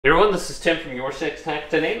Hey everyone, this is Tim from Your 6 Tech.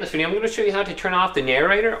 Today in this video I'm going to show you how to turn off the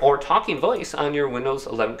narrator or talking voice on your Windows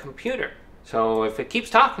 11 computer. So if it keeps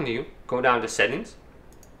talking to you, go down to settings,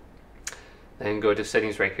 then go to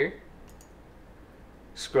settings right here,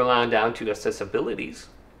 scroll on down to accessibilities,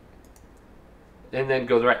 and then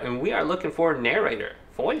go right, and we are looking for narrator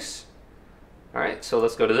voice. Alright, so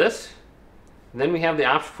let's go to this. And then we have the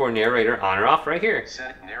option for narrator on or off right here.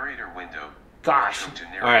 Set narrator window. Gosh.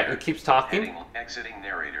 Alright, it keeps talking. Exiting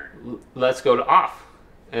narrator. Let's go to off.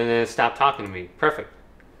 And then stop talking to me. Perfect.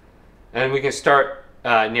 And we can start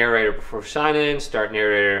narrator before sign in, start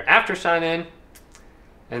narrator after sign in.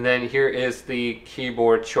 And then here is the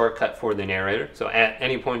keyboard shortcut for the narrator. So at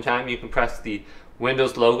any point in time you can press the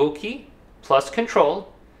Windows logo key plus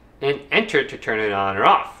Control and Enter to turn it on or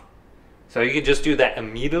off. So you can just do that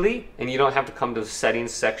immediately and you don't have to come to the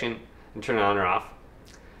settings section and turn it on or off.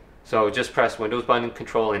 So just press Windows button,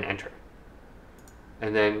 Control, and Enter.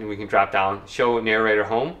 And then we can drop down, show narrator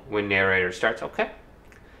home when narrator starts. Okay.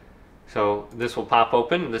 So this will pop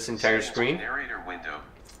open, this entire screen. Narrator window.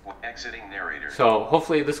 Exiting narrator. So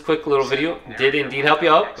hopefully this quick little video did indeed help you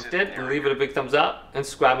out. If it did, leave it a big thumbs up and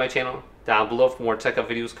subscribe to my channel down below for more tech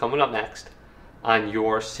videos coming up next on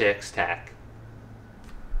Your 6 Tech.